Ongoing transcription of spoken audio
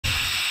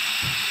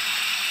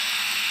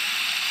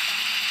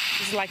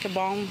It's like a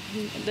bomb.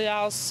 The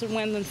house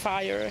went on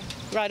fire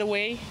right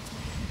away,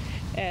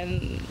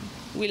 and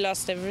we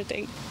lost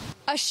everything.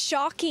 A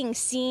shocking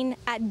scene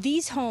at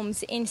these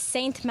homes in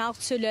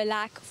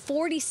Sainte-Marthe-sur-le-Lac,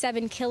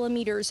 47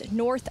 kilometers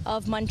north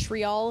of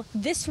Montreal.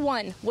 This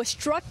one was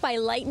struck by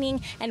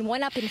lightning and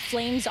went up in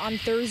flames on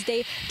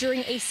Thursday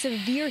during a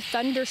severe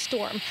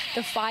thunderstorm.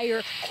 The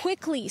fire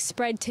quickly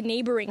spread to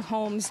neighboring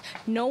homes.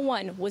 No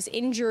one was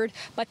injured,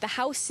 but the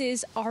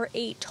houses are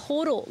a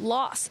total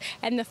loss,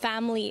 and the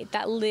family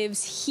that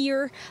lives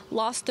here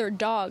lost their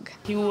dog.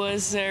 He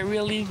was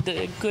really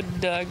the good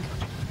dog.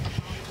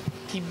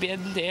 He'd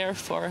been there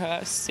for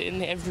us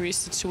in every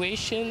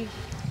situation,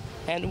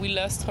 and we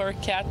lost our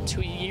cat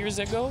 2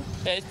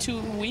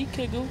 weeks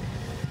ago,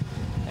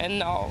 and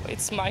now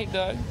it's my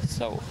dog,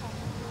 so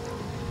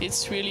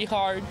it's really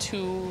hard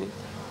to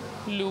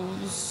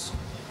lose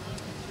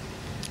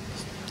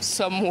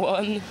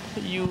someone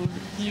you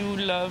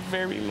love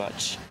very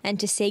much. And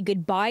to say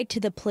goodbye to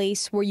the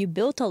place where you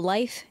built a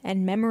life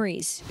and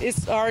memories.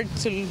 It's hard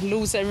to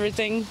lose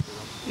everything.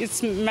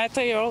 It's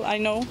material, I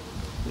know,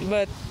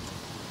 but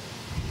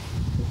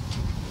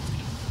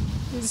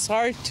it's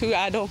hard to,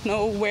 I don't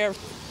know where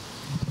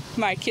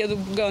my kid is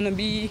gonna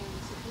be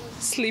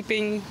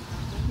sleeping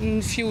in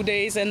a few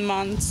days and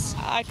months.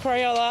 I cry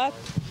a lot.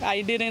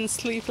 I didn't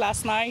sleep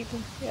last night.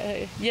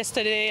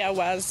 Yesterday I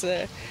was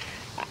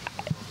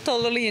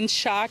totally in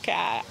shock.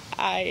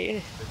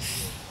 I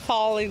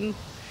fall in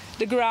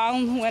the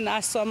ground when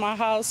I saw my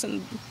house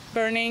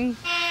burning.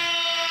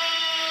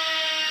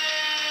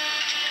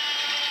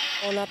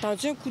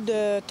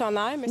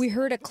 We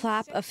heard a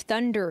clap of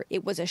thunder.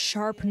 It was a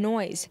sharp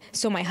noise.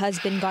 So my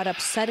husband got up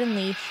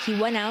suddenly. He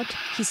went out.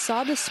 He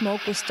saw the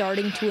smoke was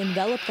starting to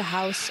envelop the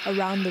house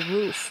around the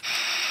roof.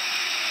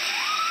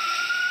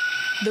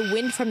 The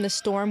wind from the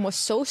storm was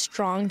so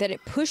strong that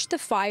it pushed the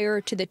fire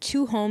to the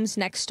two homes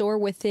next door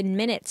within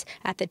minutes.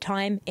 At the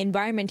time,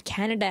 Environment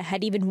Canada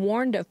had even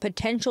warned of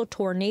potential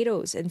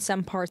tornadoes in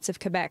some parts of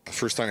Quebec.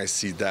 First time I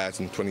see that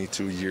in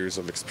 22 years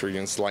of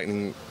experience,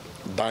 lightning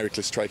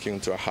directly striking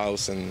into a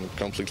house and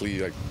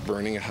completely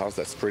burning a house.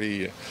 That's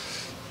pretty,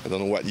 I don't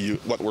know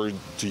what word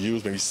to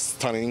use, maybe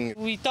stunning.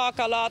 We talk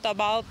a lot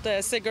about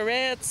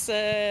cigarettes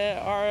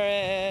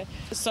or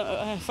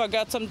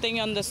forgot something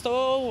on the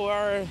stove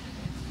or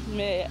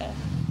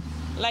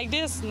like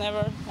this.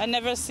 I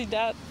never see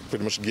that.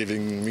 Pretty much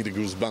giving me the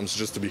goosebumps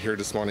just to be here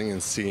this morning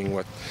and seeing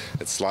what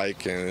it's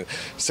like.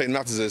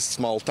 Sainte-Marthe is a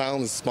small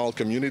town, it's a small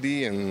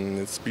community, and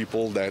it's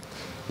people that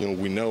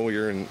we know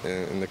here in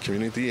the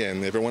community,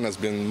 and everyone has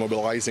been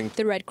mobilizing.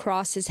 The Red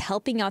Cross is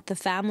helping out the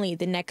family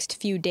the next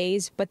few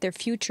days, but their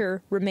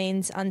future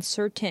remains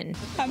uncertain.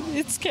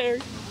 It's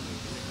scary.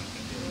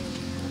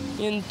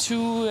 In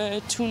two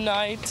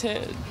nights,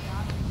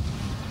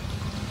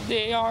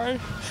 they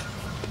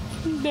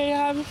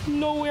have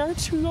nowhere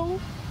to go.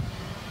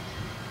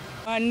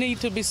 I need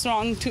to be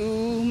strong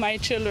to my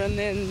children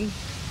and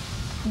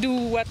do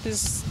what I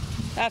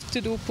have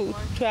to do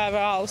to have a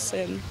house,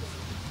 and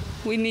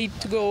we need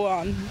to go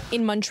on.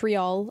 In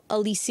Montreal,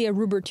 Alyssia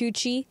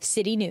Rubertucci,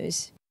 City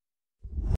News.